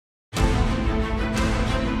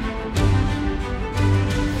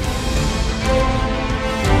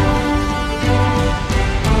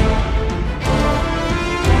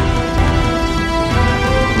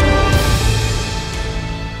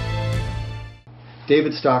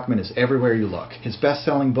David Stockman is everywhere you look. His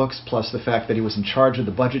best-selling books, plus the fact that he was in charge of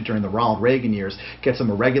the budget during the Ronald Reagan years, gets him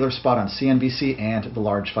a regular spot on CNBC and the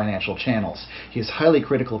large financial channels. He is highly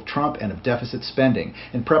critical of Trump and of deficit spending.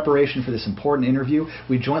 In preparation for this important interview,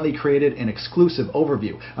 we jointly created an exclusive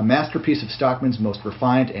overview, a masterpiece of Stockman's most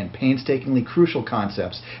refined and painstakingly crucial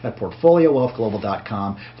concepts at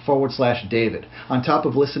portfoliowealthglobal.com/David. On top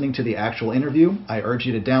of listening to the actual interview, I urge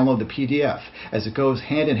you to download the PDF, as it goes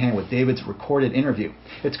hand in hand with David's recorded interview.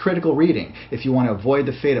 It's critical reading if you want to avoid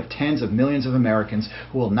the fate of tens of millions of Americans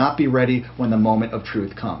who will not be ready when the moment of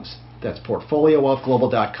truth comes. That's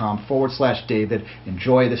portfoliowealthglobal.com/David.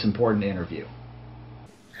 Enjoy this important interview.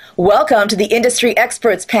 Welcome to the Industry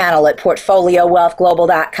Experts Panel at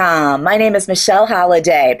PortfolioWealthGlobal.com. My name is Michelle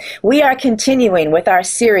Holliday. We are continuing with our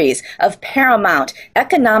series of paramount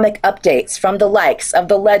economic updates from the likes of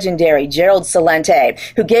the legendary Gerald Celente,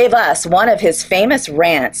 who gave us one of his famous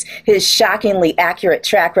rants. His shockingly accurate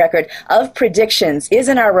track record of predictions is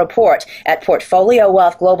in our report at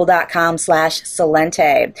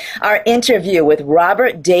PortfolioWealthGlobal.com/Celente. Our interview with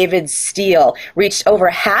Robert David Steele reached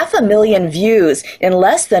over 500,000 views in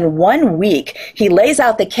less than 1 week. He lays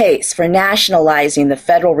out the case for nationalizing the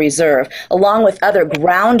Federal Reserve, along with other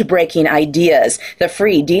groundbreaking ideas. The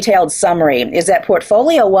free detailed summary is at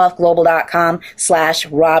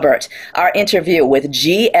portfoliowealthglobal.com/Robert. Our interview with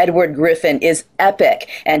G. Edward Griffin is epic,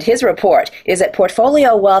 and his report is at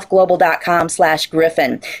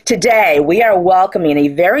portfoliowealthglobal.com/Griffin. Today, we are welcoming a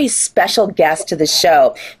very special guest to the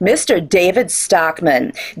show, Mr. David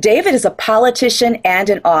Stockman. David is a politician and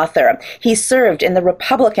an author. He served in the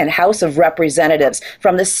Republican House of Representatives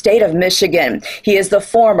from the state of Michigan. He is the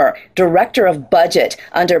former Director of Budget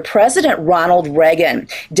under President Ronald Reagan.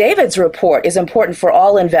 David's report is important for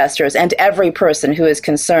all investors and every person who is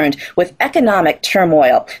concerned with economic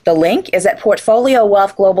turmoil. The link is at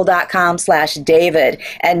portfoliowealthglobal.com/David.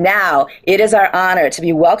 And now it is our honor to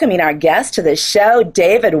be welcoming our guest to the show.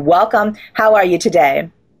 David, welcome. How are you today?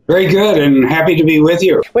 Very good, and happy to be with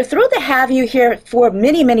you. We're thrilled to have you here for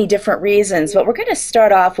many, many different reasons, but we're going to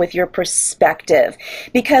start off with your perspective,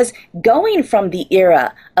 because going from the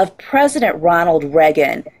era of President Ronald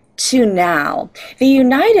Reagan to now, the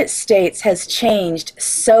United States has changed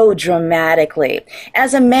so dramatically.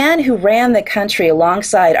 As a man who ran the country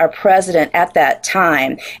alongside our president at that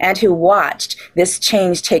time and who watched this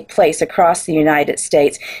change take place across the United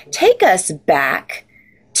States, take us back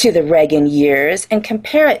to the Reagan years and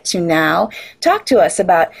compare it to now. Talk to us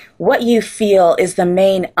about what you feel is the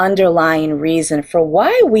main underlying reason for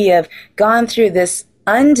why we have gone through this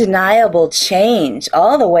undeniable change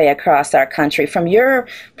all the way across our country, from your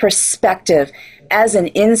perspective as an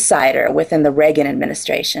insider within the Reagan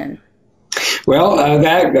administration. Well,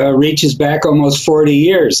 that reaches back almost 40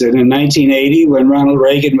 years. And in 1980, when Ronald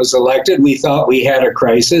Reagan was elected, we thought we had a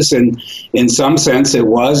crisis. And in some sense, it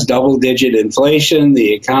was double-digit inflation.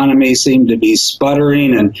 The economy seemed to be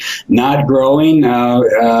sputtering and not growing.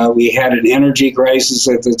 We had an energy crisis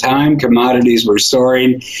at the time. Commodities were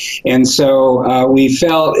soaring. And so we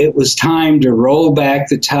felt it was time to roll back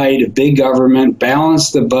the tide of big government,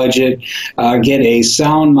 balance the budget, get a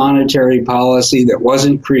sound monetary policy that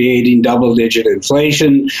wasn't creating double-digit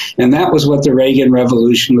inflation, and that was what the Reagan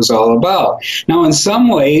Revolution was all about. Now, in some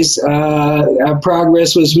ways,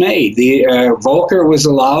 progress was made. The Volcker was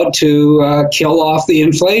allowed to kill off the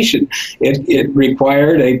inflation. It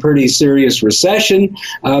required a pretty serious recession,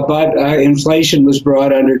 but inflation was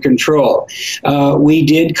brought under control. We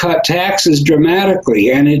did cut taxes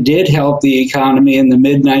dramatically, and it did help the economy in the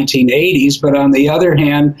mid-1980s, but on the other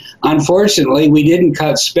hand, unfortunately, we didn't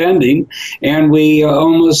cut spending, and we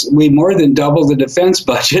more than doubled the defense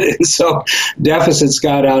budget, and so deficits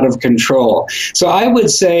got out of control. So I would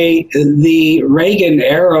say the Reagan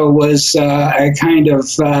era was a kind of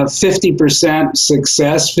 50%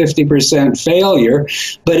 success, 50% failure,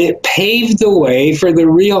 but it paved the way for the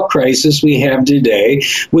real crisis we have today,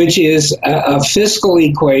 which is a fiscal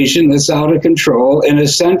equation that's out of control and a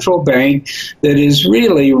central bank that is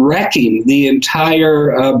really wrecking the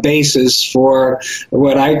entire basis for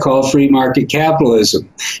what I call free market capitalism.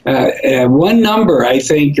 One number, I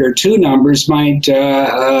think, or two numbers might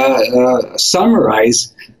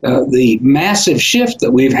summarize the massive shift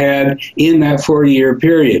that we've had in that 40-year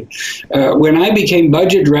period. When I became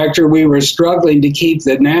budget director, we were struggling to keep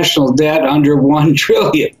the national debt under $1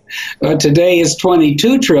 trillion. Today it's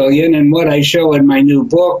 $22 trillion, and what I show in my new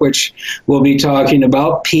book, which we'll be talking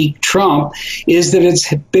about, Peak Trump, is that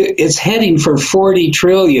it's heading for $40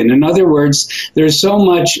 trillion. In other words, there's so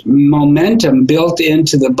much momentum built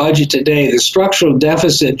into the budget today. The structural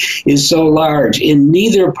deficit is so large, and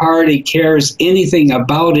neither party cares anything about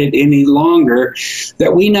about it any longer,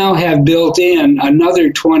 that we now have built in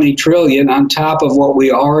another 20 trillion on top of what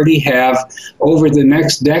we already have over the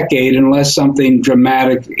next decade unless something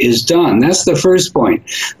dramatic is done. That's the first point.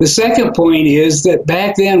 The second point is that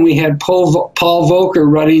back then we had Paul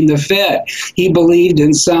Volcker running the Fed. He believed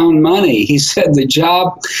in sound money. He said the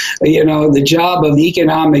job of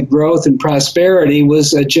economic growth and prosperity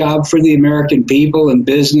was a job for the American people and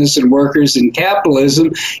business and workers and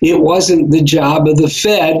capitalism. It wasn't the job of the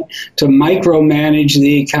Fed to micromanage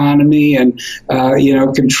the economy and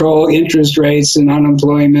control interest rates and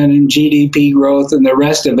unemployment and GDP growth and the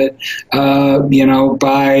rest of it, by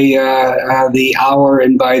the hour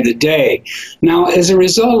and by the day. Now, as a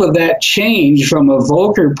result of that change from a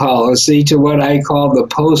Volcker policy to what I call the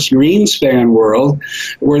post-Greenspan world,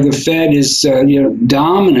 where the Fed is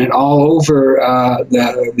dominant all over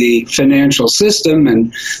the financial system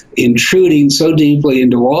and intruding so deeply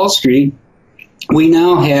into Wall Street, we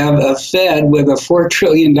now have a Fed with a $4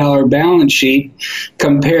 trillion balance sheet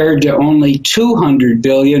compared to only $200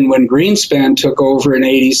 billion when Greenspan took over in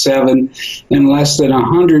 '87 and less than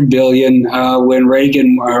 $100 billion when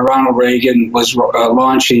Ronald Reagan was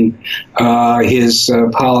launching his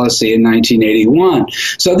policy in 1981.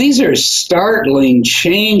 So these are startling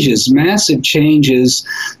changes, massive changes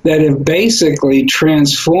that have basically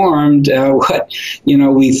transformed what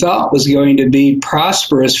we thought was going to be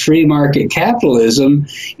prosperous free market capitalism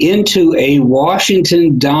into a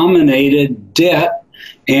Washington-dominated debt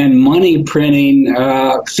and money printing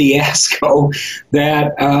fiasco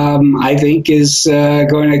that I think is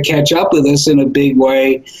going to catch up with us in a big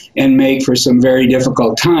way and make for some very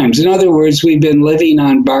difficult times. In other words, we've been living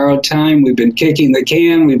on borrowed time. We've been kicking the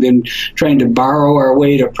can. We've been trying to borrow our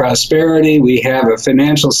way to prosperity. We have a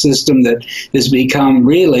financial system that has become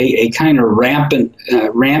really a kind of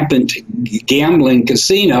rampant gambling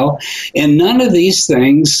casino. And none of these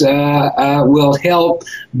things will help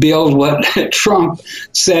build what Trump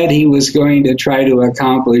said he was going to try to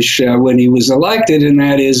accomplish when he was elected, and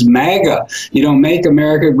that is MAGA. Make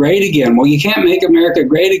America great again. Well, you can't make America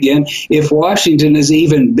great again if Washington is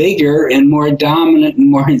even bigger and more dominant and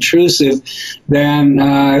more intrusive than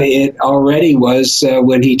it already was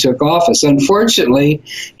when he took office. Unfortunately,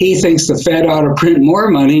 he thinks the Fed ought to print more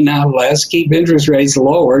money, not less, keep interest rates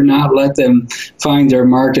lower, not let them find their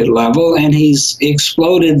market level, and he's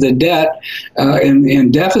exploded the debt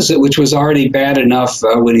and deficit, which was already bad enough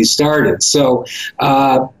when he started. So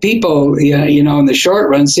people, in the short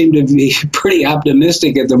run seem to be pretty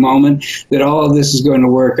optimistic at the moment that all of this is going to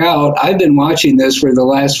work out. I've been watching this for the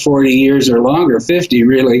last 40 years or longer, 50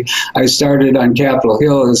 really. I started on Capitol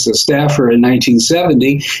Hill as a staffer in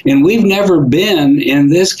 1970, and we've never been in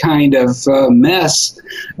this kind of mess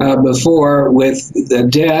before with the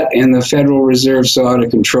debt and the Federal Reserve so out of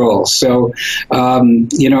control. So,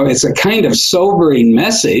 it's a kind of sobering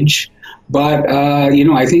message. But,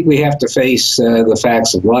 I think we have to face the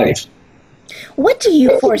facts of life. What do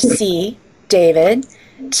you foresee, David,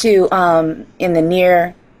 to in the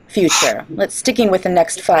near future? Sticking with the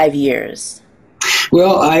next 5 years.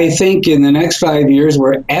 Well, I think in the next 5 years,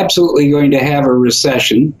 we're absolutely going to have a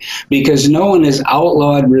recession because no one has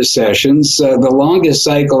outlawed recessions. The longest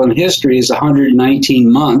cycle in history is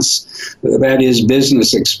 119 months. That is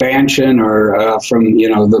business expansion or from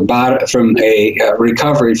a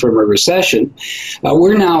recovery from a recession.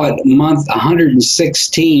 We're now at month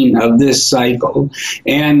 116 of this cycle.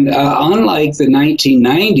 And unlike the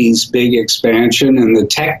 1990s big expansion and the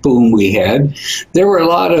tech boom we had, there were a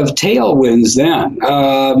lot of tailwinds then.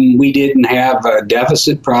 We didn't have a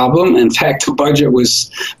deficit problem. In fact, the budget was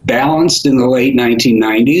balanced in the late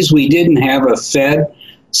 1990s. We didn't have a Fed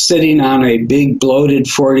sitting on a big bloated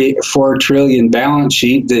 $4 trillion balance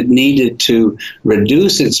sheet that needed to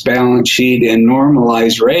reduce its balance sheet and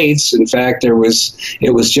normalize rates. In fact, it was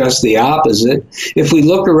just the opposite. If we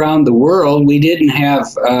look around the world, we didn't have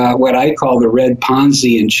what I call the red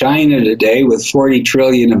Ponzi in China today with 40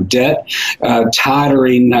 trillion of debt,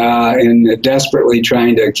 tottering and desperately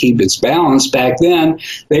trying to keep its balance. Back then,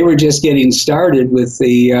 they were just getting started with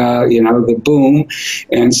the boom,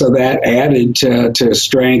 and so that added to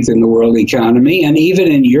strength in the world economy. And even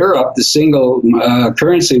in Europe, the single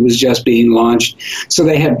currency was just being launched. So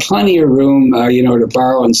they had plenty of room, to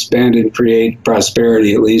borrow and spend and create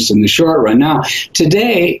prosperity, at least in the short run. Now,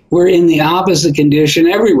 today, we're in the opposite condition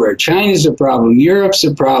everywhere. China's a problem. Europe's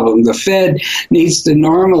a problem. The Fed needs to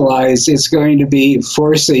normalize. It's going to be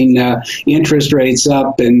forcing interest rates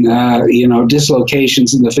up and,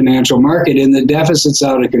 dislocations in the financial market, and the deficit's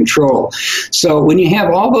out of control. So when you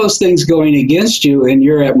have all those things going against you and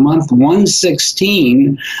you're at month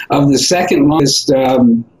 116 of the second longest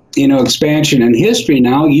expansion in history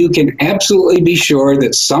now, you can absolutely be sure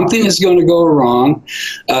that something is going to go wrong.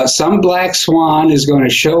 Some black swan is going to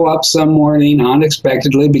show up some morning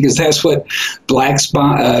unexpectedly, because that's what black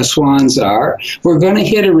swans are. We're going to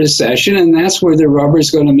hit a recession, and that's where the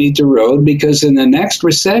rubber's going to meet the road, because in the next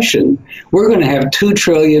recession, we're going to have $2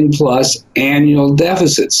 trillion plus annual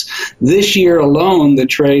deficits. This year alone, the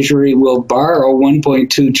Treasury will borrow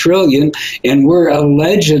 $1.2 trillion, and we're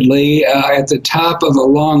allegedly at the top of a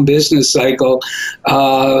long business cycle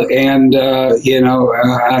and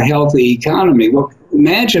a healthy economy. Well,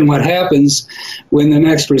 imagine what happens when the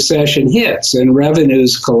next recession hits and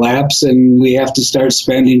revenues collapse and we have to start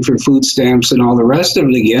spending for food stamps and all the rest of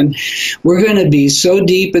it again. We're going to be so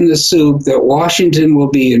deep in the soup that Washington will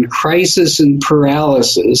be in crisis and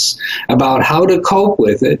paralysis about how to cope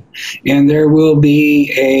with it. And there will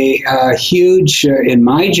be a huge, in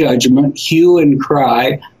my judgment, hue and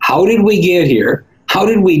cry. How did we get here? How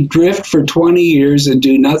did we drift for 20 years and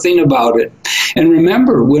do nothing about it? And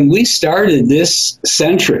remember, when we started this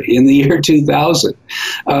century in the year 2000,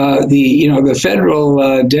 the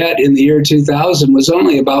federal debt in the year 2000 was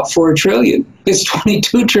only about $4 trillion. It's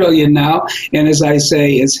 $22 trillion now, and as I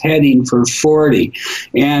say, it's heading for 40.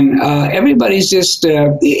 And everybody's just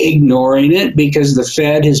ignoring it because the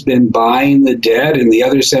Fed has been buying the debt, and the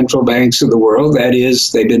other central banks of the world, that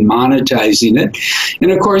is, they've been monetizing it.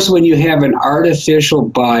 And of course, when you have an artificial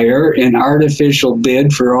buyer, an artificial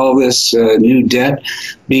bid for all this new debt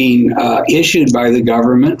being issued by the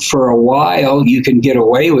government, for a while you can get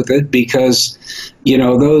away with it because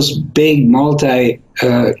those big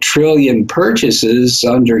multi-trillion purchases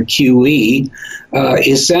under QE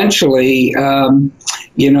essentially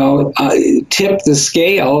tip the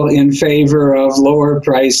scale in favor of lower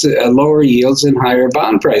yields and higher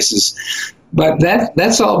bond prices. But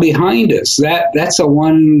that's all behind us. That's a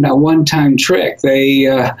one-time trick.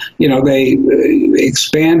 They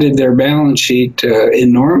expanded their balance sheet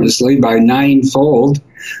enormously by ninefold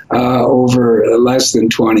over less than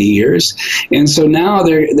 20 years, and so now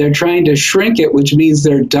they're trying to shrink it, which means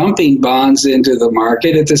they're dumping bonds into the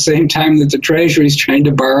market at the same time that the Treasury is trying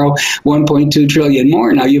to borrow 1.2 trillion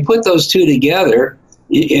more. Now you put those two together,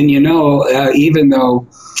 and even though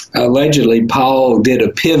allegedly Powell did a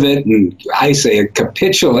pivot, and I say a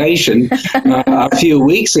capitulation a few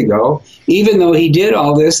weeks ago, even though he did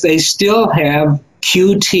all this, they still have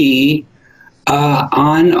QT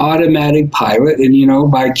on automatic pilot. And,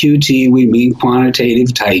 by QT, we mean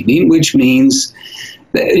quantitative tightening, which means,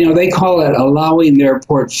 they call it allowing their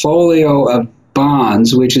portfolio of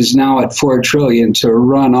bonds, which is now at $4 trillion, to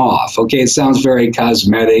run off. Okay, it sounds very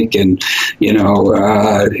cosmetic and,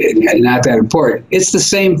 not that important. It's the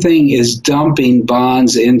same thing as dumping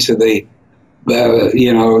bonds into the,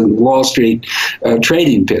 Wall Street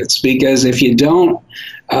trading pits, because if you don't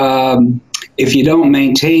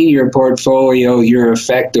maintain your portfolio, you're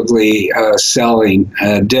effectively selling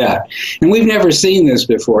debt. And we've never seen this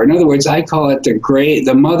before. In other words, I call it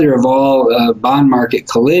the mother of all bond market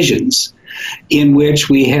collisions, in which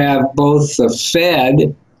we have both the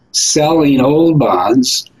Fed selling old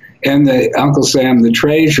bonds and Uncle Sam, the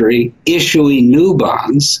Treasury, issuing new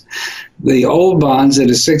bonds. The old bonds at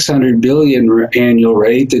a $600 billion annual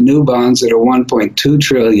rate, the new bonds at a $1.2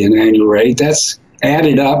 trillion annual rate. That's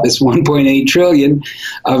added up, it's $1.8 trillion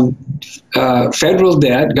of federal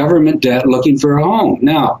debt, government debt, looking for a home.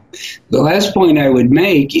 Now, the last point I would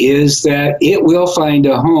make is that it will find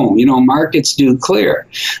a home. Markets do clear.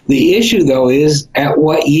 The issue, though, is at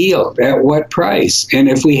what yield, at what price? And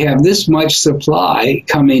if we have this much supply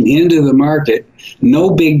coming into the market, no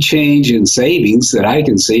big change in savings that I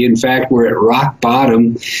can see. In fact, we're at rock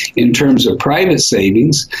bottom in terms of private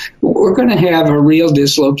savings. We're going to have a real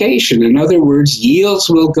dislocation. In other words, yields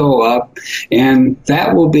will go up, and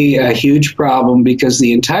that will be a huge problem because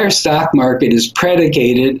the entire stock market is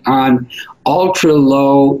predicated on ultra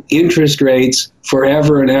low interest rates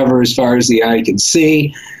forever and ever as far as the eye can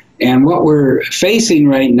see. And what we're facing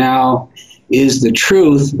right now is the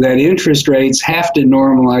truth that interest rates have to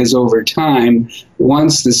normalize over time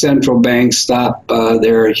once the central banks stop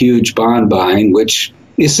their huge bond buying, which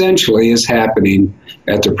essentially is happening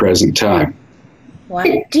at the present time.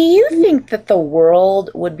 Do you think that the world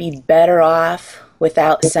would be better off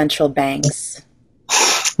without central banks?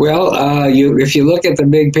 Well, if you look at the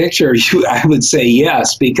big picture, I would say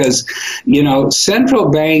yes, because, central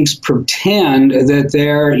banks pretend that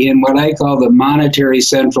they're in what I call the monetary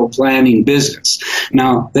central planning business.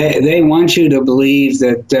 Now, they want you to believe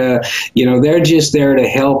that, they're just there to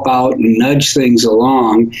help out and nudge things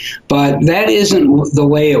along, but that isn't the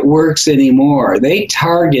way it works anymore. They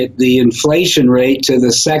target the inflation rate to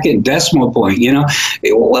the second decimal point.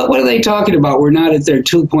 What are they talking about? We're not at their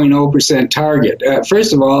 2.0% target.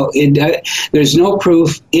 First of all, there's no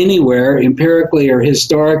proof anywhere, empirically or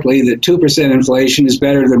historically, that 2% inflation is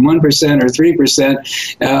better than 1% or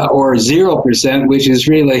 3% or 0%, which is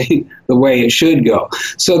really the way it should go.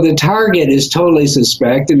 So the target is totally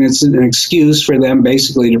suspect, and it's an excuse for them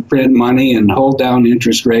basically to print money and hold down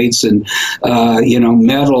interest rates and,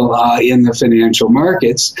 meddle in the financial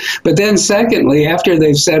markets. But then secondly, after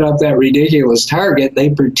they've set up that ridiculous target, they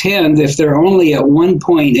pretend if they're only at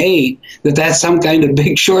 1.8, that's some kind of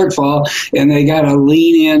big shortfall, and they got to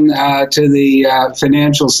lean in to the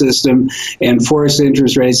financial system and force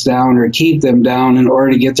interest rates down or keep them down in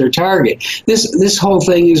order to get their target. This whole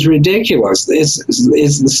thing is ridiculous. It's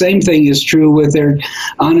the same thing is true with their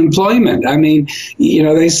unemployment. I mean,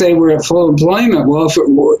 they say we're at full employment. Well,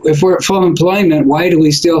 if we're at full employment, why do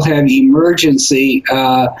we still have emergency,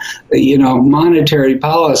 monetary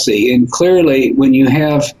policy? And clearly, when you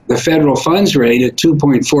have the federal funds rate at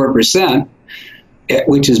 2.4%,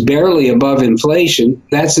 which is barely above inflation,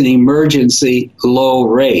 that's an emergency low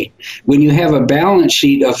rate. When you have a balance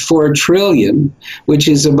sheet of $4 trillion, which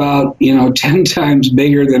is about 10 times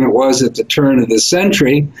bigger than it was at the turn of the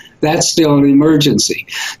century, that's still an emergency.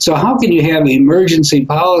 So how can you have emergency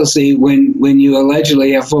policy when you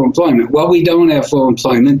allegedly have full employment? Well, we don't have full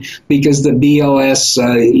employment because the BLS,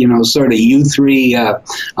 sort of U3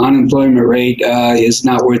 unemployment rate is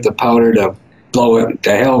not worth the powder to blow it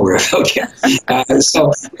to hell with. Okay.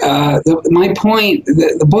 My point,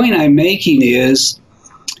 the point I'm making is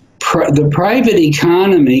the private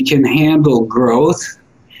economy can handle growth.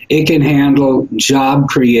 It can handle job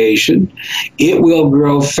creation. It will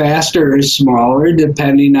grow faster or smaller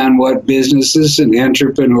depending on what businesses and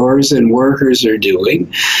entrepreneurs and workers are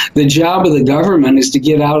doing. The job of the government is to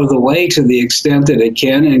get out of the way to the extent that it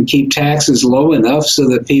can and keep taxes low enough so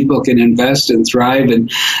that people can invest and thrive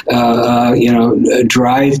and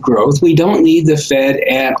drive growth. We don't need the Fed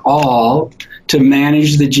at all to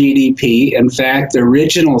manage the GDP. In fact, the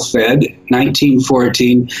original Fed,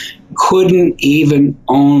 1914, couldn't even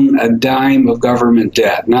own a dime of government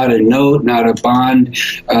debt, not a note, not a bond,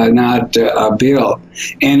 not a bill.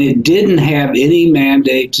 And it didn't have any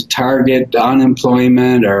mandate to target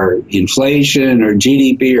unemployment or inflation or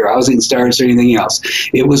GDP or housing starts or anything else.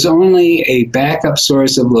 It was only a backup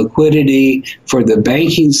source of liquidity for the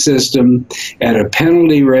banking system at a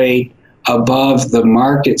penalty rate above the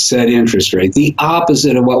market set interest rate, the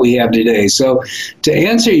opposite of what we have today. So to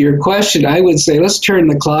answer your question, I would say let's turn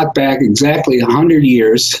the clock back exactly 100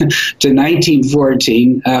 years to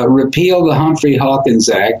 1914, repeal the Humphrey-Hawkins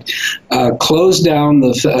Act, close down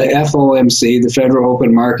the FOMC, the Federal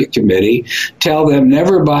Open Market Committee, tell them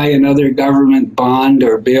never buy another government bond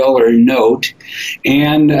or bill or note,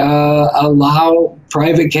 and allow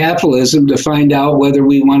private capitalism to find out whether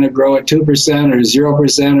we want to grow at 2% or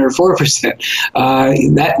 0% or 4%.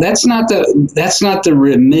 That's not the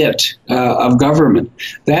remit of government.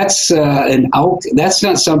 That's that's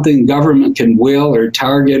not something government can will or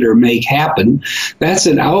target or make happen. That's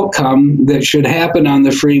an outcome that should happen on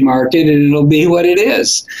the free market, and it'll be what it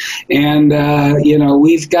is. And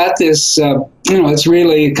we've got this. It's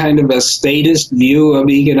really kind of a statist view of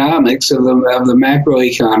economics, of the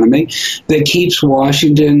macroeconomy, that keeps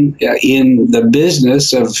Washington in the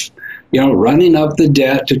business of, running up the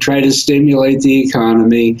debt to try to stimulate the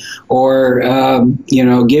economy, or,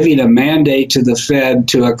 giving a mandate to the Fed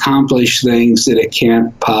to accomplish things that it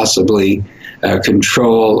can't possibly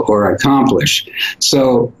control or accomplish.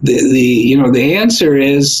 So the answer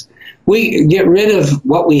is, we get rid of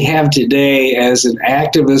what we have today as an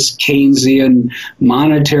activist Keynesian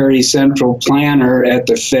monetary central planner at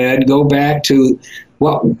the Fed, go back to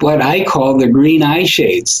what I call the green eye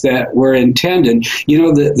shades that were intended.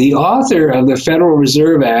 The author of the Federal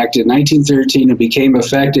Reserve Act in 1913 and became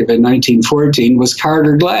effective in 1914 was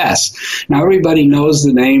Carter Glass. Now, everybody knows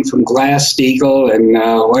the name from Glass-Steagall and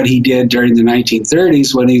what he did during the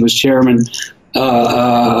 1930s when he was chairman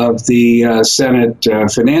of the Senate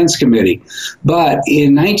Finance Committee. But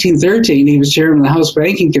in 1913, he was chairman of the House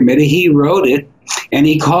Banking Committee. He wrote it And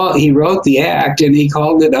he wrote the act, and he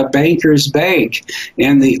called it a banker's bank.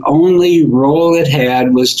 And the only role it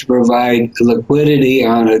had was to provide liquidity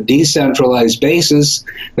on a decentralized basis.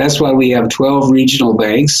 That's why we have 12 regional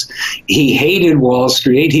banks. He hated Wall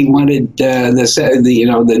Street. He wanted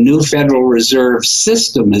the new Federal Reserve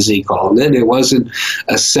System, as he called it. It wasn't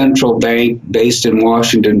a central bank based in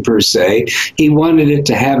Washington per se. He wanted it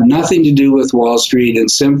to have nothing to do with Wall Street and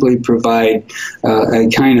simply provide a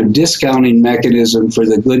kind of discounting mechanism for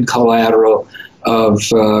the good collateral of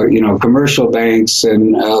commercial banks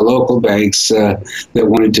and local banks that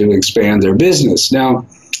wanted to expand their business. Now,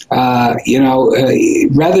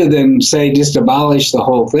 rather than say just abolish the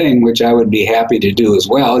whole thing, which I would be happy to do as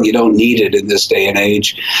well, you don't need it in this day and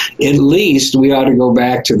age. At least we ought to go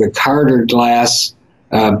back to the Carter Glass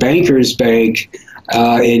Bankers Bank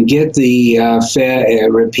and get the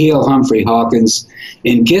Fed, repeal Humphrey Hawkins,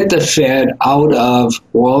 and get the Fed out of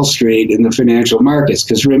Wall Street and the financial markets.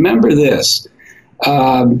 Because remember this,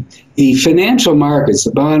 the financial markets,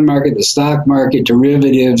 the bond market, the stock market,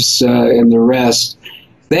 derivatives, and the rest,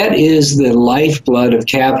 that is the lifeblood of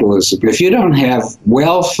capitalism. If you don't have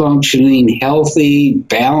well-functioning, healthy,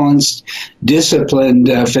 balanced, disciplined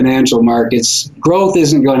financial markets, growth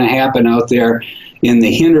isn't going to happen out there in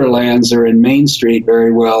the hinterlands or in Main Street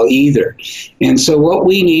very well either. And so what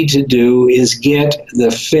we need to do is get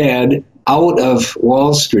the Fed out of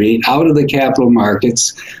Wall Street, out of the capital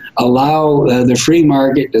markets, allow the free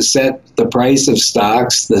market to set the price of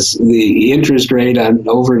stocks, the interest rate on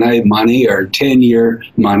overnight money or 10-year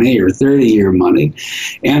money or 30-year money.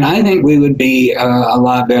 And I think we would be a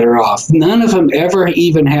lot better off. None of them ever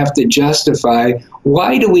even have to justify,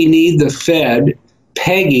 why do we need the Fed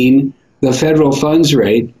pegging the federal funds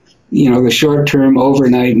rate, the short-term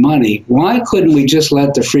overnight money? Why couldn't we just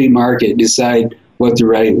let the free market decide what the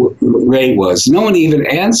right rate was? No one even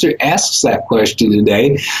asks that question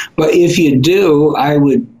today. But if you do, I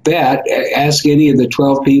would bet, ask any of the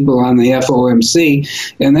 12 people on the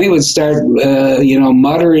FOMC, and they would start,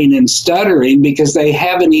 muttering and stuttering because they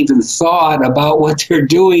haven't even thought about what they're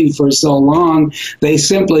doing for so long. They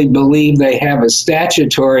simply believe they have a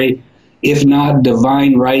statutory, if not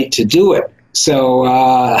divine, right to do it. So,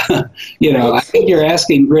 I think you're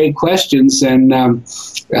asking great questions, and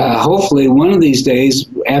hopefully one of these days,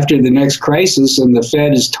 after the next crisis and the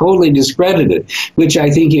Fed is totally discredited, which I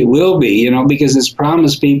think it will be, because it's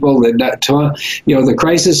promised people that, the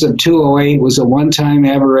crisis of 2008 was a one-time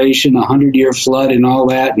aberration, a 100-year flood and all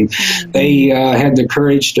that, and they had the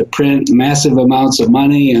courage to print massive amounts of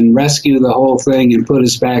money and rescue the whole thing and put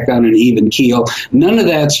us back on an even keel. None of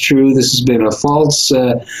that's true. This has been a false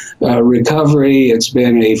recovery. It's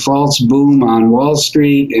been a false boom on Wall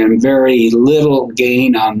Street and very little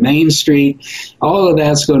gain on Main Street. All of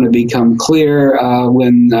that's going to become clear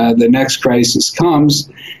when the next crisis comes.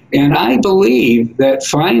 And I believe that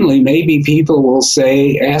finally maybe people will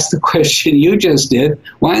ask the question you just did,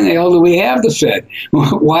 why in the hell do we have the Fed?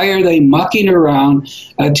 Why are they mucking around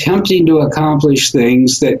attempting to accomplish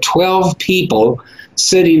things that 12 people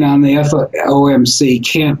sitting on the FOMC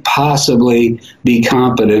can't possibly be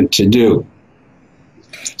competent to do?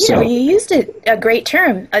 You used a great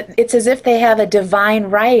term. It's as if they have a divine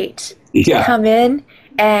right to come in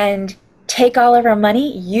and take all of our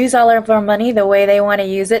money, use all of our money the way they want to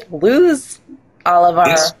use it, lose all of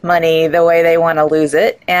our money the way they want to lose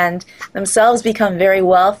it, and themselves become very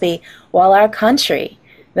wealthy, while our country,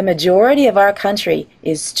 the majority of our country,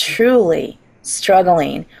 is truly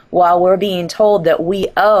struggling, while we're being told that we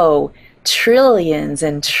owe trillions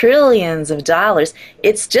and trillions of dollars.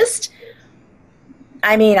 It's just,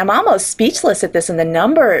 I'm almost speechless at this, and the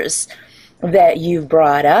numbers that you've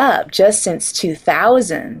brought up just since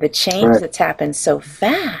 2000, the change that's happened so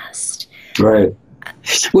fast. Right.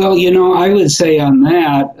 Well, I would say on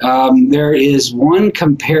that, there is one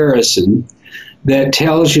comparison that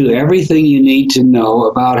tells you everything you need to know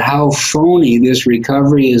about how phony this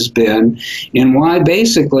recovery has been and why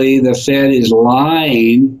basically the Fed is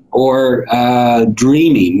lying or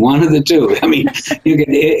dreaming, one of the two.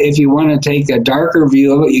 If you want to take a darker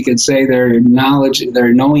view of it, you could say they're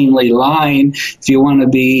knowingly lying. If you want to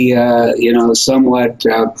be, somewhat,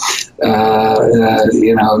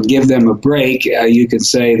 give them a break, you could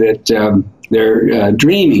say that they're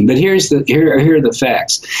dreaming. But here are the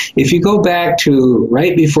facts. If you go back to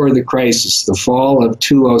right before the crisis, the fall of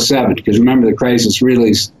 2007, because remember the crisis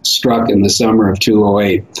really struck in the summer of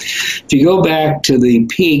 2008. If you go back to the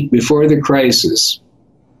peak before the crisis,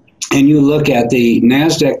 and you look at the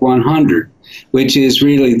NASDAQ 100, which is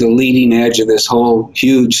really the leading edge of this whole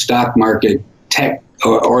huge stock market tech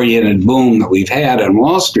oriented boom that we've had on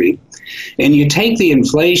Wall Street, and you take the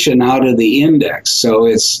inflation out of the index, so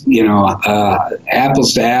it's,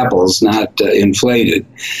 apples to apples, not inflated.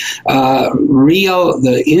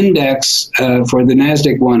 The index for the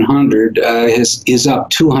NASDAQ 100 is up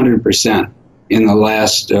 200% in the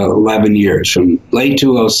last 11 years, from late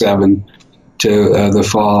 2007 to the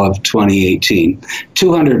fall of 2018.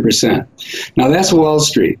 200%. Now that's Wall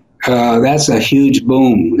Street. That's a huge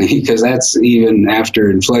boom, because that's even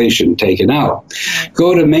after inflation taken out.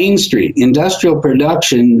 Go to Main Street. Industrial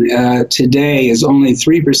production today is only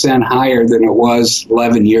 3% higher than it was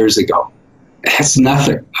 11 years ago. That's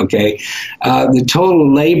nothing, okay? The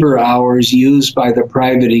total labor hours used by the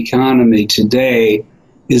private economy today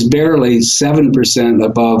is barely 7%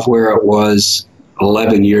 above where it was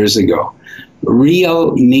 11 years ago.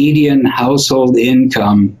 Real median household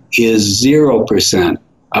income is 0%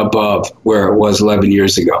 above where it was 11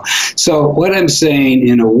 years ago. So what I'm saying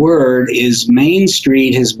in a word is Main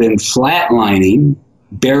Street has been flatlining,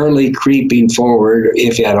 barely creeping forward,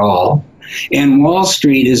 if at all, and Wall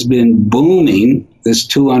Street has been booming, this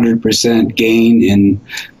 200% gain in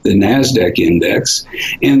the NASDAQ index,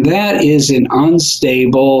 and that is an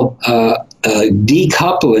unstable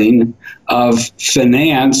decoupling of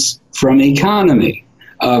finance from economy,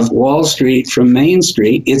 of Wall Street from Main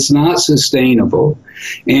Street. It's not sustainable.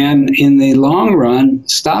 And in the long run,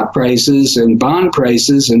 stock prices and bond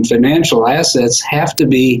prices and financial assets have to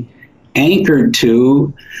be anchored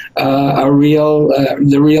to the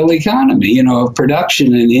real economy, of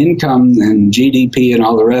production and income and GDP and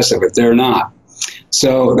all the rest of it. They're not.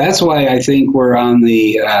 So that's why I think we're on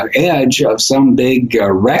the edge of some big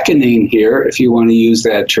reckoning here, if you want to use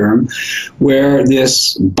that term, where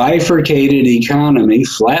this bifurcated economy,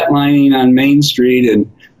 flatlining on Main Street and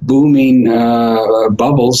booming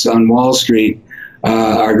bubbles on Wall Street,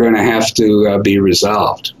 are going to have to be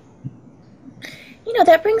resolved.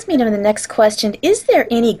 That brings me to the next question. Is there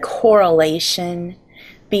any correlation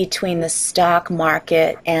between the stock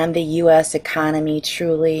market and the U.S. economy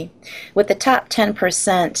truly, with the top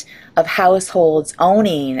 10% of households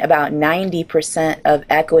owning about 90% of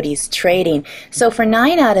equities trading? So for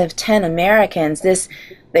 9 out of 10 Americans, this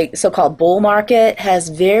so-called bull market has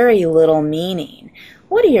very little meaning.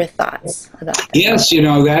 What are your thoughts about that? Yes,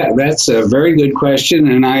 that's a very good question,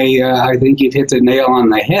 and I think you've hit the nail on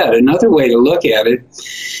the head. Another way to look at it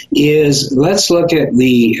is, let's look at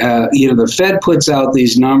the Fed puts out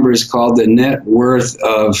these numbers called the net worth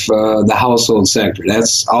of the household sector.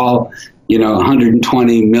 That's all,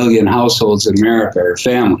 120 million households in America are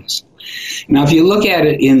families. Now, if you look at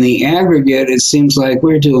it in the aggregate, it seems like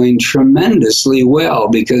we're doing tremendously well,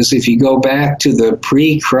 because if you go back to the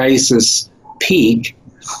pre-crisis peak,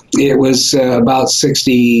 it was about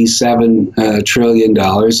 $67 trillion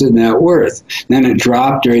in net worth. Then it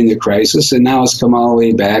dropped during the crisis, and now it's come all the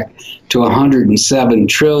way back to $107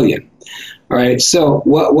 trillion. All right, so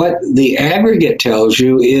what the aggregate tells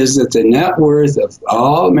you is that the net worth of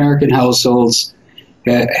all American households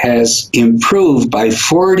has improved by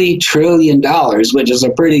 $40 trillion, which is a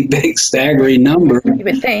pretty big, staggering number. You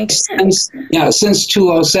would think. Since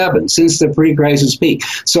 2007, since the pre-crisis peak.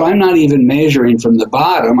 So I'm not even measuring from the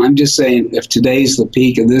bottom. I'm just saying, if today's the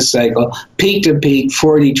peak of this cycle, peak to peak,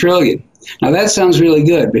 40 trillion. Now that sounds really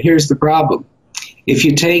good, but here's the problem. If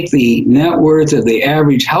you take the net worth of the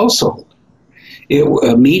average household,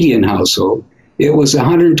 a median household, it was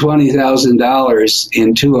 $120,000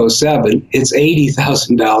 in 2007. It's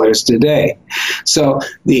 $80,000 today. So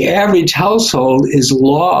the average household is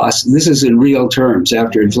lost. This is in real terms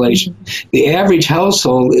after inflation. The average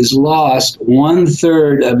household is lost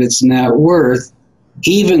 1/3 of its net worth,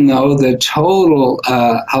 even though the total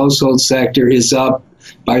household sector is up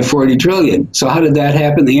by 40 trillion. So how did that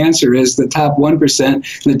happen? The answer is the top 1%,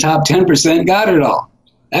 the top 10% got it all.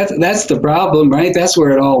 That's the problem, right? That's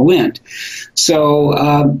where it all went. So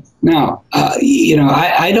now,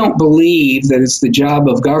 I don't believe that it's the job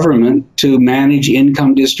of government to manage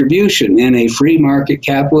income distribution. In a free market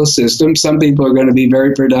capitalist system, some people are going to be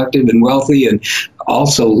very productive and wealthy and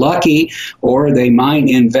also lucky, or they might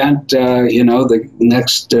invent, the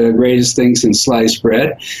next greatest things in sliced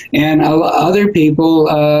bread. And other people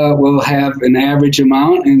will have an average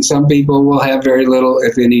amount, and some people will have very little,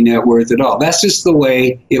 if any, net worth at all. That's just the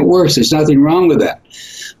way it works. There's nothing wrong with that.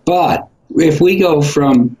 But if we go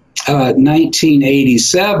from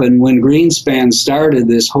 1987, when Greenspan started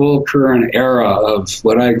this whole current era of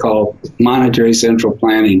what I call monetary central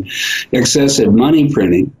planning, excessive money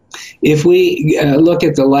printing, if we look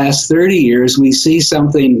at the last 30 years, we see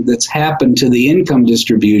something that's happened to the income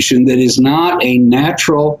distribution that is not a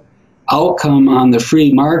natural outcome on the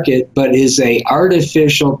free market, but is a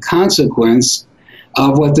artificial consequence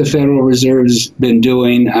of what the Federal Reserve has been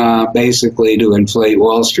doing basically to inflate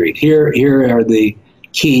Wall Street. Here are the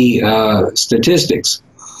key statistics.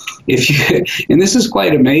 And this is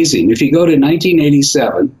quite amazing. If you go to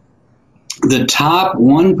 1987, the top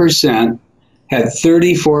 1% had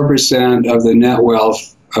 34% of the net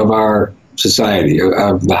wealth of our society,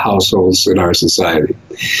 of the households in our society.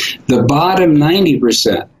 The bottom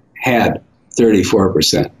 90% had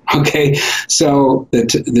 34%. Okay, so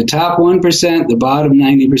the top 1%, the bottom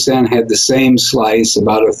 90% had the same slice,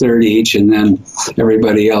 about a third each, and then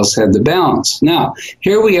everybody else had the balance. Now,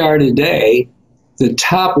 here we are today. The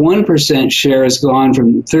top 1% share has gone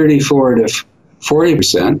from 34 to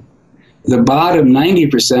 40%. The bottom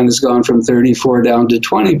 90% has gone from 34 down to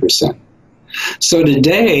 20%. So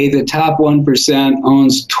today, the top 1%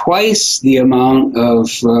 owns twice the amount of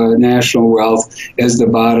national wealth as the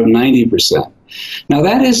bottom 90%. Now,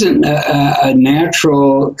 that isn't a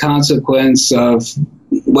natural consequence of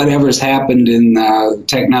whatever's happened in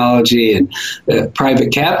technology and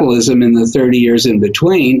private capitalism in the 30 years in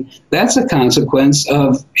between. That's a consequence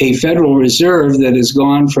of a Federal Reserve that has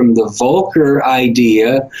gone from the Volcker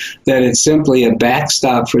idea that it's simply a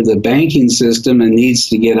backstop for the banking system and needs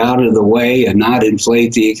to get out of the way and not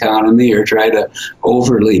inflate the economy or try to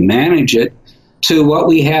overly manage it, to what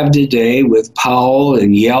we have today with Powell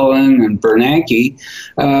and Yellen and Bernanke,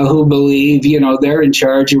 who believe, they're in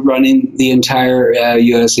charge of running the entire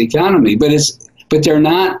U.S. economy. But they're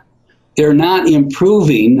not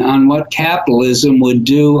improving on what capitalism would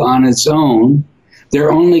do on its own.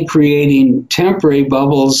 They're only creating temporary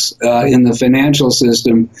bubbles in the financial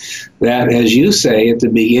system that, as you say at the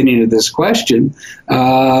beginning of this question,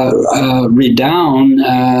 redound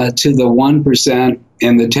to the 1%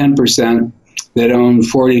 and the 10% that own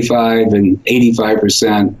 45 and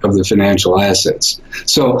 85% of the financial assets.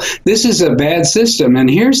 So this is a bad system, and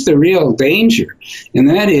here's the real danger, and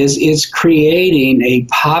that is it's creating a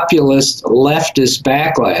populist leftist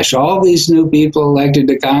backlash. All these new people elected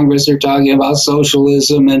to Congress are talking about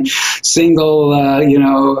socialism and single,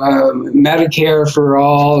 Medicare for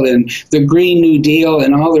all and the Green New Deal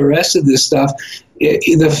and all the rest of this stuff.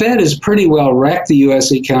 The Fed has pretty well wrecked the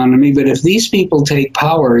U.S. economy, but if these people take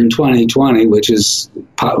power in 2020, which is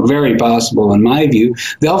very possible in my view,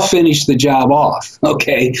 they'll finish the job off,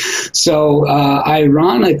 okay? So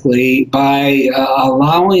ironically, by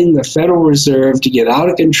allowing the Federal Reserve to get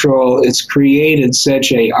out of control, it's created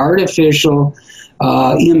such a artificial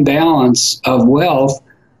imbalance of wealth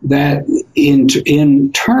that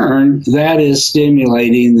in turn, that is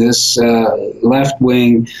stimulating this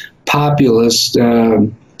left-wing populist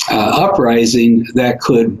uprising that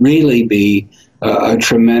could really be a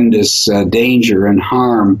tremendous danger and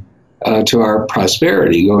harm to our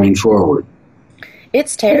prosperity going forward.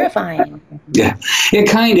 It's terrifying. Yeah, it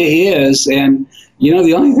kind of is. And,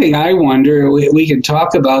 the only thing I wonder, we can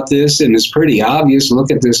talk about this, and it's pretty obvious.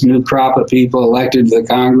 Look at this new crop of people elected to the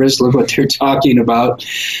Congress. Look what they're talking about.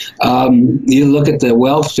 You look at the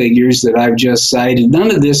wealth figures that I've just cited.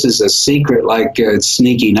 None of this is a secret like it's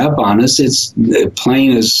sneaking up on us. It's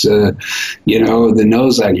plain as, the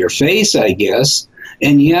nose on your face, I guess.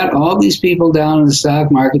 And yet all these people down in the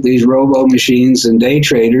stock market, these robo-machines and day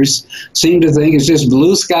traders, seem to think it's just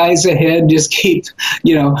blue skies ahead, just keep,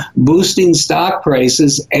 boosting stock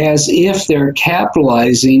prices as if they're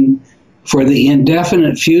capitalizing for the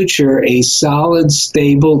indefinite future a solid,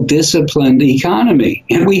 stable, disciplined economy.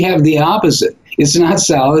 And we have the opposite. It's not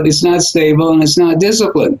solid, it's not stable, and it's not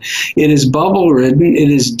disciplined. It is bubble-ridden, it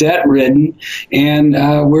is debt-ridden, and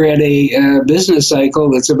we're at a business cycle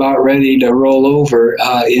that's about ready to roll over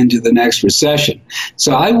into the next recession.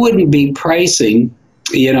 So I wouldn't be pricing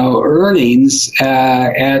earnings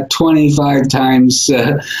at 25 times,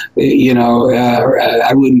 I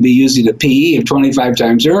wouldn't be using a PE of 25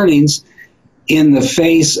 times earnings in the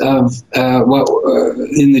face of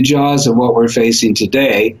in the jaws of what we're facing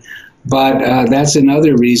today. But that's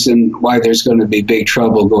another reason why there's going to be big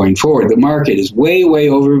trouble going forward. The market is way, way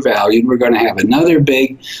overvalued. We're going to have another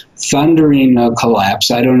big thundering collapse.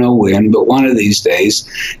 I don't know when, but one of these days.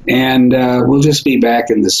 And we'll just be back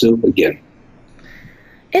in the soup again.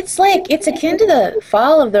 It's akin to the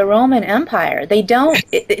fall of the Roman Empire.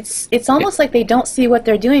 It's almost like they don't see what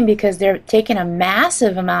they're doing because they're taking a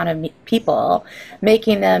massive amount of people,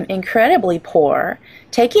 making them incredibly poor,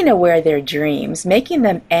 taking away their dreams, making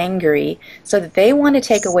them angry so that they want to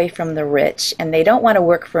take away from the rich and they don't want to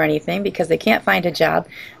work for anything because they can't find a job.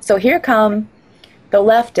 So here come the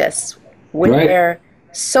leftists with their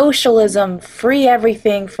socialism, free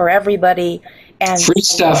everything for everybody, And free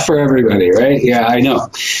stuff for everybody, right? Yeah, I know.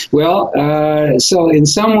 Well, so in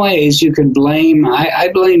some ways you can blame, I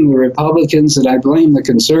blame the Republicans and I blame the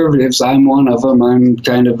conservatives. I'm one of them. I'm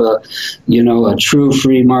kind of a true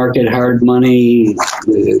free market, hard money,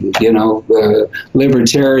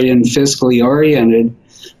 libertarian, fiscally oriented.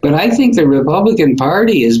 But I think the Republican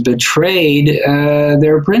Party has betrayed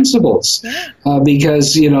their principles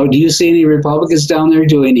because, do you see any Republicans down there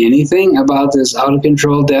doing anything about this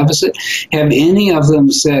out-of-control deficit? Have any of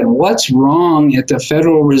them said, what's wrong at the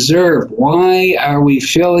Federal Reserve? Why are we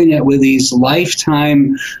filling it with these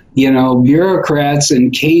lifetime bureaucrats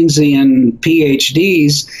and Keynesian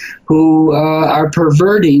PhDs who are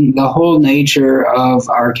perverting the whole nature of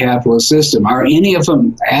our capitalist system? Are any of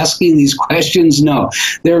them asking these questions? No.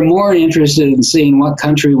 They're more interested in seeing what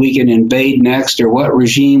country we can invade next or what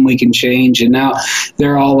regime we can change. And now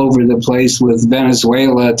they're all over the place with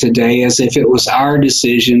Venezuela today as if it was our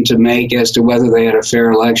decision to make as to whether they had a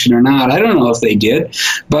fair election or not. I don't know if they did,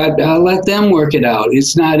 but let them work it out.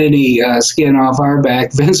 It's not any skin off our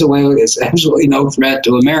back. Venezuela is absolutely no threat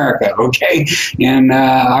to America, okay? And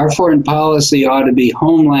our foreign policy ought to be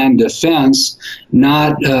homeland defense,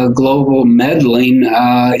 not global meddling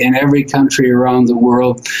in every country around the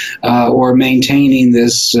world or maintaining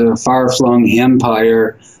this far-flung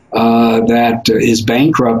empire that is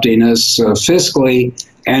bankrupting us fiscally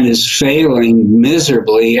and is failing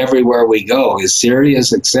miserably everywhere we go. Is Syria a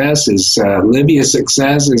success? Is Libya a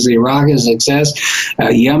success? Is Iraq a success?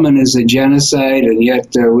 Yemen is a genocide, and yet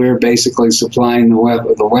we're basically supplying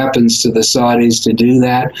the weapons to the Saudis to do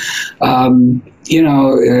that.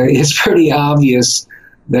 It's pretty obvious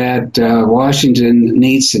that Washington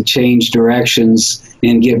needs to change directions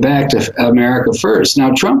and get back to America first.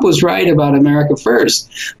 Now, Trump was right about America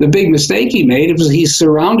first. The big mistake he made was he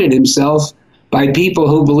surrounded himself by people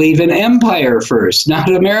who believe in empire first, not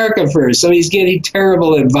America first. So he's getting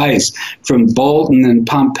terrible advice from Bolton and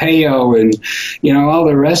Pompeo and, all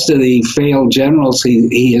the rest of the failed generals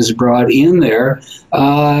he has brought in there.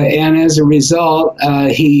 And as a result,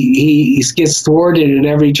 he gets thwarted at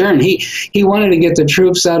every turn. He wanted to get the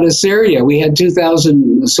troops out of Syria. We had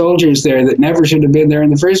 2,000 soldiers there that never should have been there in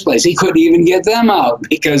the first place. He couldn't even get them out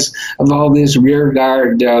because of all this rear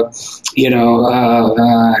guard,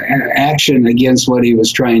 action against what he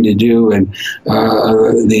was trying to do and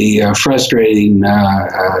the frustrating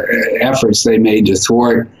efforts they made to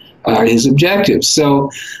thwart his objectives.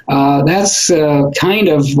 So that's kind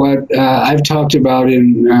of what I've talked about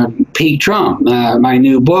in Peak Trump, my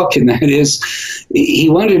new book, and that is he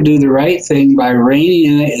wanted to do the right thing by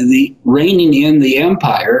reining in the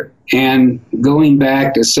empire and going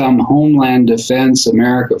back to some homeland defense,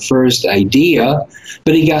 America first idea,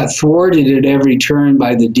 but he got thwarted at every turn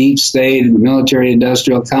by the deep state and the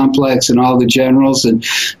military-industrial complex and all the generals and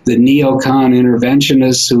the neocon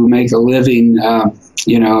interventionists who make a living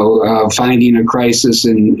finding a crisis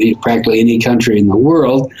in practically any country in the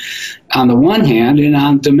world, on the one hand,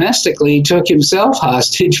 and domestically, he took himself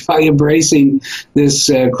hostage by embracing this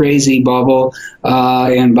crazy bubble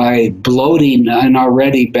and by bloating an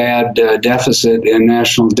already bad deficit and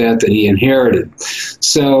national debt that he inherited.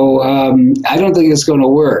 So I don't think it's going to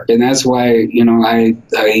work, and that's why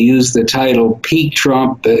I use the title Peak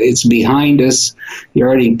Trump. It's behind us. He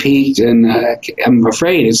already peaked, and I'm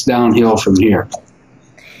afraid it's downhill from here.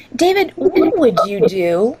 David, what would you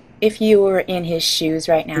do if you were in his shoes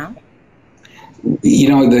right now?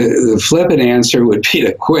 The flippant answer would be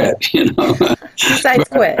to quit, Besides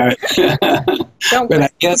quit. Don't but quit. I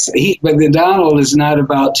guess but the Donald is not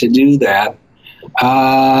about to do that.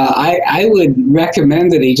 I would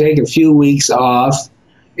recommend that he take a few weeks off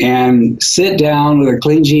and sit down with a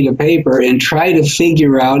clean sheet of paper and try to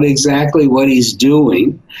figure out exactly what he's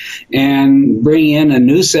doing and bring in a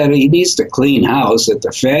new set he needs to clean house at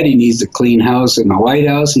the Fed. He needs to clean house in the White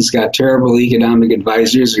House. He's got terrible economic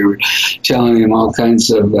advisors who are telling him all kinds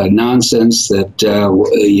of nonsense that,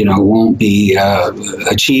 won't be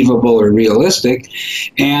achievable or realistic,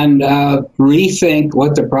 and rethink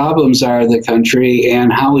what the problems are of the country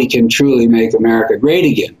and how we can truly make America great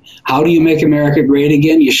again. How do you make America great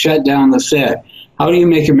again? You shut down the Fed. How do you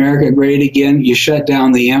make America great again? You shut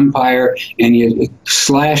down the empire and you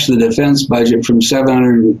slash the defense budget from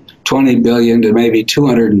 $720 billion to maybe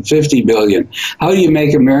 $250 billion. How do you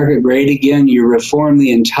make America great again? You reform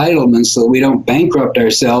the entitlements so we don't bankrupt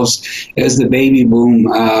ourselves as the baby boom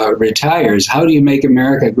retires. How do you make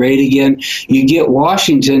America great again? You get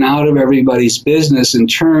Washington out of everybody's business and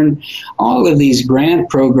turn all of these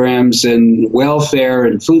grant programs and welfare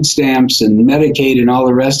and food stamps and Medicaid and all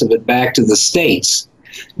the rest of it back to the states.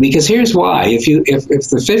 Because here's why. If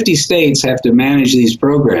the 50 states have to manage these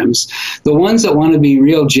programs, the ones that want to be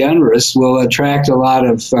real generous will attract a lot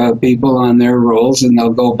of people on their rolls, and they'll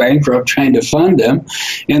go bankrupt trying to fund them.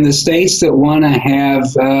 And the states that want to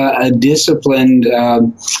have a disciplined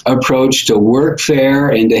approach to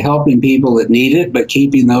workfare and to helping people that need it, but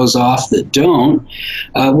keeping those off that don't,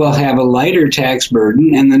 will have a lighter tax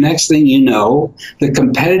burden. And the next thing you know, the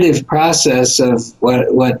competitive process of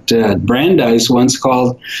what Brandeis once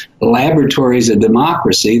called laboratories of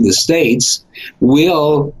democracy, the states,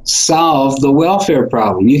 will solve the welfare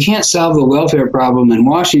problem. You can't solve the welfare problem in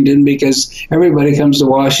Washington because everybody comes to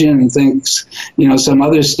Washington and thinks, some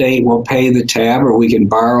other state will pay the tab, or we can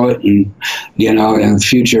borrow it, and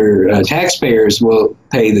future taxpayers will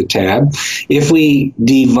pay the tab. If we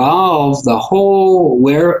devolve the whole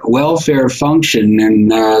welfare function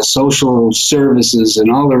and social services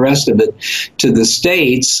and all the rest of it to the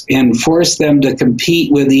states and force them to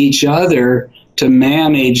compete with each other to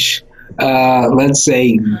manage, let's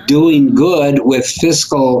say, doing good with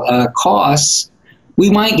fiscal costs, we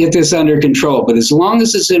might get this under control. But as long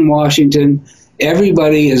as it's in Washington,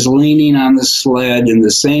 everybody is leaning on the sled in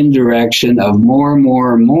the same direction of more,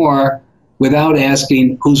 more, more, without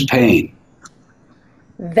asking who's paying.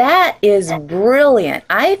 That is brilliant.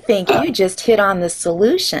 I think you just hit on the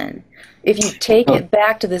solution. If you take it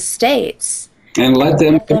back to the states and let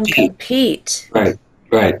them compete.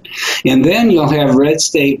 Right. And then you'll have red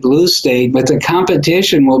state, blue state, but the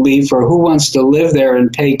competition will be for who wants to live there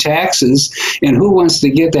and pay taxes and who wants to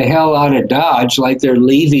get the hell out of Dodge, like they're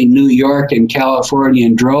leaving New York and California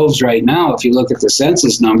in droves right now, if you look at the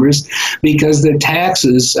census numbers, because the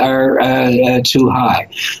taxes are too high.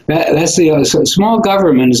 That's small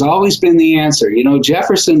government has always been the answer.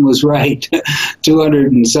 Jefferson was right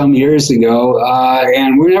 200 and some years ago,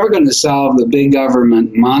 and we're never going to solve the big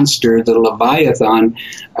government monster, the Leviathan,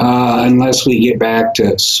 unless we get back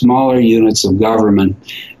to smaller units of government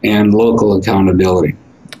and local accountability.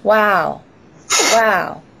 Wow.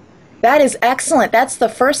 That is excellent. That's the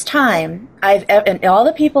first time and all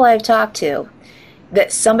the people I've talked to,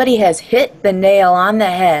 that somebody has hit the nail on the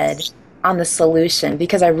head on the solution,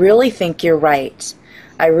 because I really think you're right.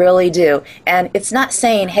 I really do. And it's not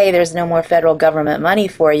saying, hey, there's no more federal government money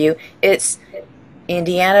for you. It's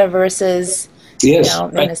Indiana versus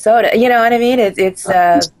Minnesota. You know what I mean? It's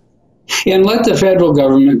and let the federal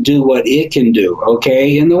government do what it can do,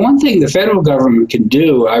 okay? And the one thing the federal government can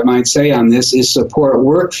do, I might say on this, is support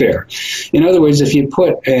workfare. In other words, if you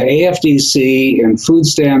put AFDC and food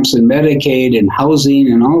stamps and Medicaid and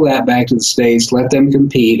housing and all that back to the states, let them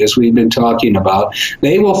compete, as we've been talking about,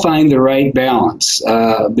 they will find the right balance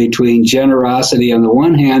between generosity on the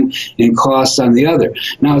one hand and costs on the other.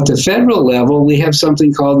 Now, at the federal level, we have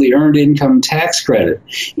something called the Earned Income Tax Credit.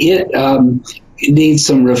 It needs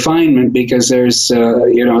some refinement because there's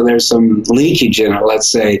some leakage in it, let's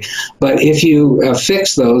say. But if you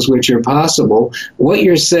fix those, which are possible, what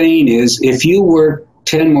you're saying is if you work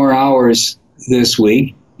 10 more hours this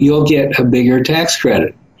week, you'll get a bigger tax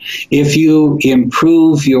credit. If you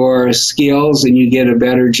improve your skills and you get a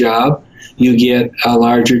better job, you get a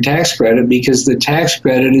larger tax credit because the tax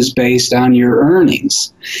credit is based on your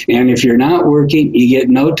earnings. And if you're not working, you get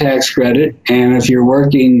no tax credit. And if you're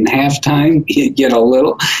working half-time, you get a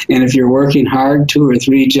little. And if you're working hard, 2 or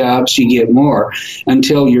 3 jobs, you get more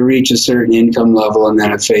until you reach a certain income level, and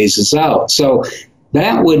then it phases out. So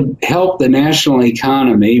that would help the national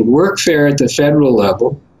economy, workfare at the federal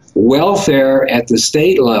level, welfare at the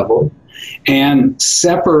state level, and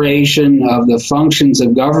separation of the functions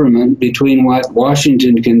of government between what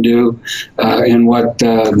Washington can do and what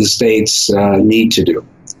the states need to do.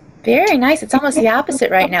 Very nice. It's almost the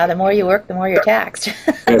opposite right now. The more you work, the more you're taxed.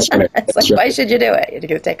 That's right. It's like, why should you do it? You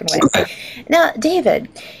get it taken away. Right. Now, David,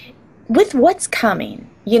 with what's coming,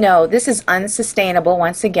 this is unsustainable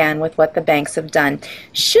once again with what the banks have done.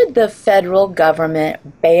 Should the federal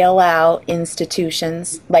government bail out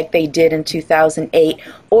institutions like they did in 2008?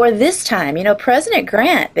 Or this time, President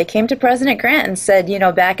Grant, they came to President Grant and said,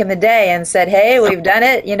 back in the day and said, hey, we've done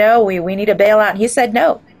it, we need a bailout. And he said,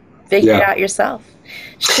 no, figure it out yourself.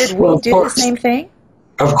 Should we do the same thing?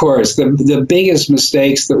 Of course. The biggest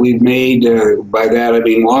mistakes that we've made, by that I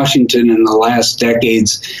mean Washington in the last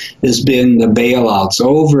decades, has been the bailouts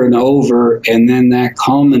over and over, and then that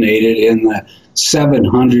culminated in the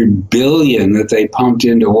 $700 billion that they pumped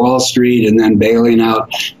into Wall Street, and then bailing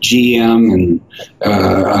out GM and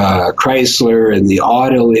Chrysler and the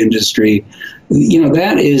auto industry.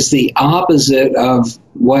 that is the opposite of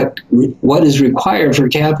what is required for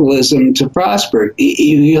capitalism to prosper.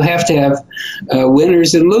 You have to have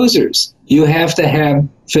winners and losers. You have to have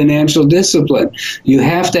financial discipline. You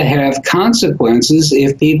have to have consequences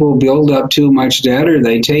if people build up too much debt, or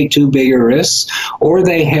they take too big a risks, or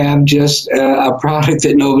they have just a product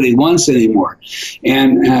that nobody wants anymore.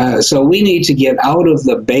 And so we need to get out of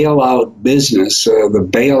the bailout business, the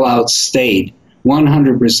bailout state.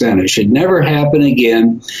 100%. It should never happen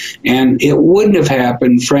again. And it wouldn't have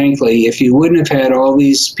happened, frankly, if you wouldn't have had all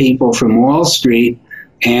these people from Wall Street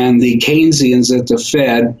and the Keynesians at the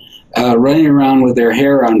Fed running around with their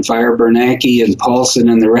hair on fire, Bernanke and Paulson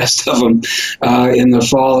and the rest of them, in the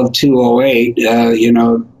fall of 2008,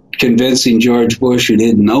 convincing George Bush, who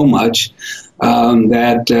didn't know much,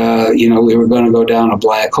 that we were going to go down a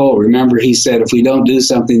black hole. Remember, he said, if we don't do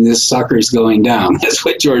something, this sucker's going down. That's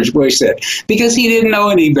what George Bush said, because he didn't know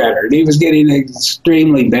any better. He was getting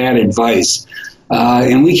extremely bad advice,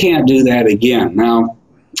 and we can't do that again. Now,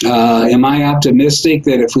 am I optimistic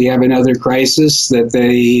that if we have another crisis that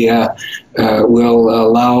they will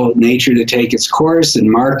allow nature to take its course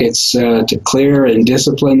and markets to clear and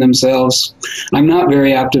discipline themselves? I'm not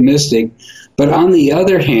very optimistic. But on the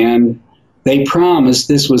other hand, they promised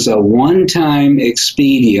this was a one-time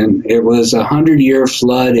expedient. It was a 100-year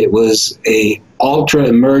flood. It was a ultra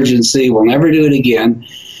emergency. We'll never do it again.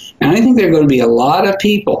 And I think there are going to be a lot of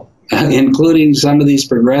people, including some of these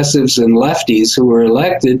progressives and lefties who were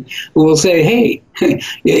elected, who will say, hey,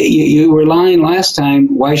 you were lying last time.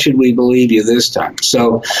 Why should we believe you this time?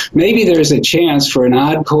 So maybe there's a chance for an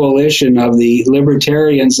odd coalition of the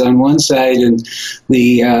libertarians on one side and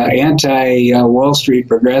the anti-Wall Street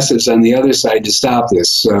progressives on the other side to stop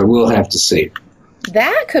this. We'll have to see.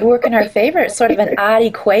 That could work in our favor. It's sort of an odd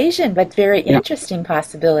equation, but very interesting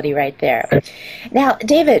possibility right there. Now,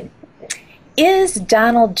 David, is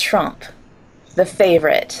Donald Trump the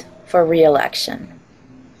favorite for re-election?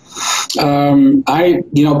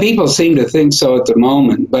 People seem to think so at the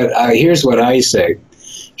moment, but here's what I say.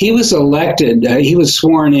 He was elected, he was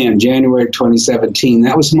sworn in January 2017.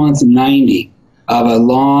 That was month 90 of a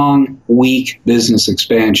long, weak business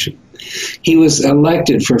expansion. He was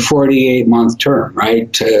elected for a 48-month term,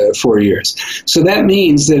 right? 4 years. So that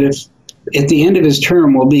means that if at the end of his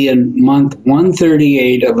term, we'll be in month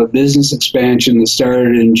 138 of a business expansion that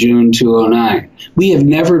started in June 2009. We have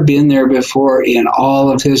never been there before in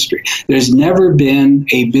all of history. There's never been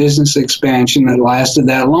a business expansion that lasted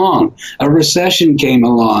that long. A recession came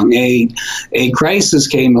along, a crisis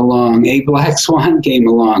came along, a black swan came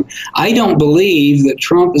along. I don't believe that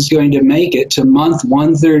Trump is going to make it to month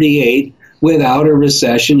 138 without a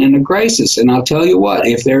recession and a crisis. And I'll tell you what,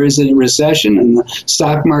 if there is a recession and the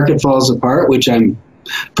stock market falls apart, which I'm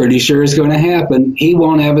pretty sure is going to happen, he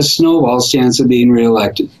won't have a snowball's chance of being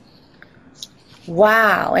reelected.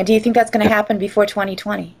 Wow. And do you think that's going to happen before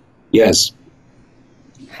 2020? Yes.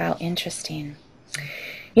 How interesting.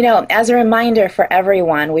 You know, as a reminder for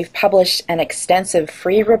everyone, we've published an extensive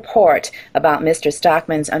free report about Mr.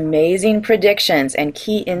 Stockman's amazing predictions and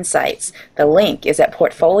key insights. The link is at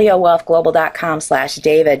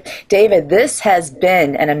portfoliowealthglobal.com/David. David, this has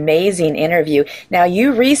been an amazing interview. Now,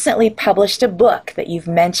 you recently published a book that you've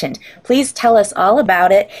mentioned. Please tell us all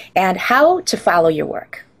about it and how to follow your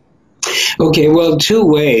work. Okay, well, two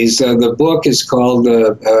ways. The book is called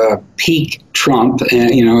Peak Trump,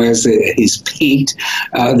 as he's peaked,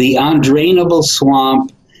 The Undrainable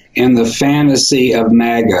Swamp and the Fantasy of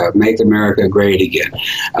MAGA, Make America Great Again.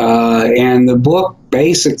 And the book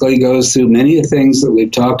basically goes through many of the things that we've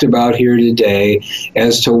talked about here today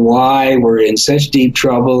as to why we're in such deep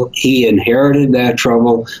trouble. He inherited that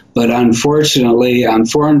trouble, but unfortunately, on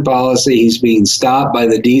foreign policy, he's being stopped by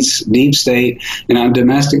the deep state, and on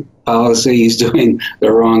domestic policy, he's doing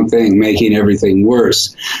the wrong thing, making everything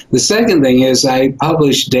worse. The second thing is I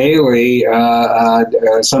publish daily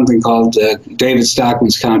something called David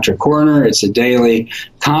Stockman's Contra Corner. It's a daily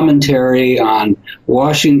commentary on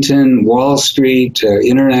Washington, Wall Street,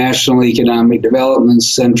 international economic developments,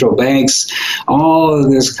 central banks, all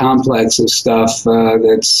of this complex of stuff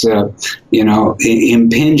that's,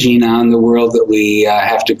 impinging on the world that we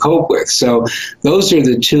have to cope with. So those are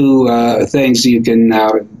the two things you can,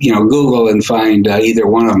 Google and find either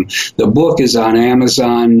one of them. The book is on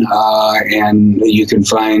Amazon, and you can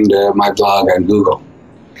find my blog on Google.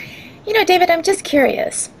 You know, David, I'm just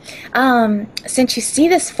curious. Since you see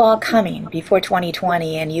this fall coming before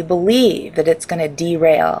 2020 and you believe that it's going to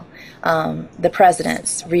derail the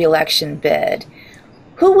president's re-election bid,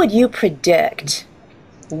 who would you predict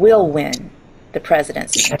will win the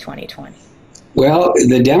presidency in 2020? Well,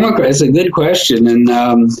 the Democrats, a good question. And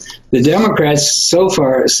the Democrats so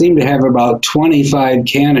far seem to have about 25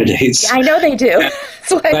 candidates. Yeah, I know they do.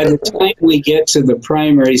 By the time we get to the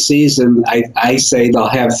primary season, I say they'll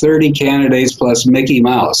have 30 candidates plus Mickey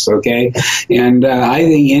Mouse, okay? And I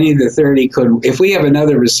think any of the 30 could, if we have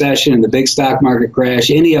another recession and the big stock market crash,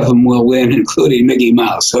 any of them will win, including Mickey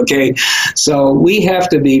Mouse, okay? So we have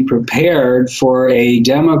to be prepared for a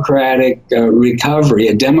Democratic recovery,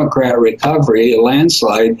 a Democrat recovery, a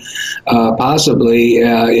landslide, possibly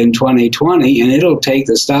in 2020, and it'll take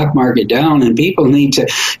the stock market down, and people need to,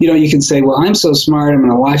 you can say, well, I'm so smart, I'm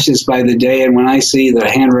going to watch this by the day, and when I see the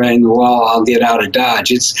handwriting on the wall, I'll get out of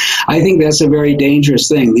Dodge. I think that's a very dangerous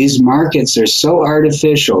thing. These markets are so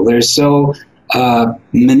artificial, they're so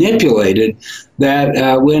manipulated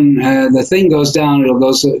that when the thing goes down, it'll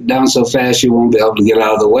go down so fast you won't be able to get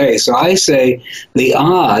out of the way. So I say the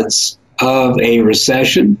odds of a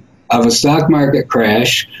recession, of a stock market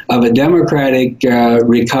crash, of a democratic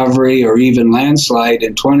recovery or even landslide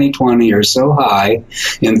in 2020 are so high,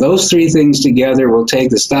 and those three things together will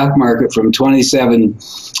take the stock market from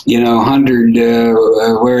 2,700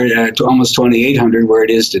 to almost 2,800 where it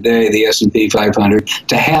is today, the S&P 500,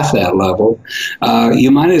 to half that level. You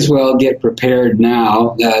might as well get prepared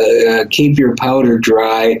now. Keep your powder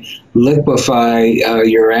dry, liquefy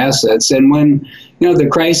your assets, and when the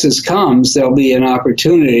crisis comes, there'll be an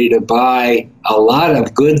opportunity to buy a lot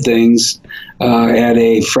of good things at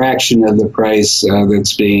a fraction of the price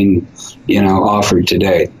that's being, offered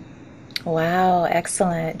today. Wow,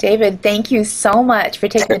 excellent. David, thank you so much for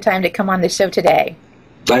taking the time to come on the show today.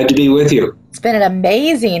 Glad to be with you. It's been an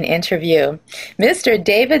amazing interview. Mr.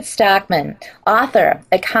 David Stockman, author,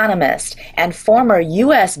 economist, and former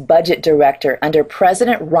U.S. budget director under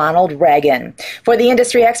President Ronald Reagan. For the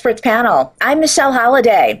Industry Experts panel, I'm Michelle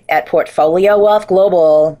Holliday at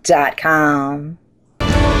PortfolioWealthGlobal.com.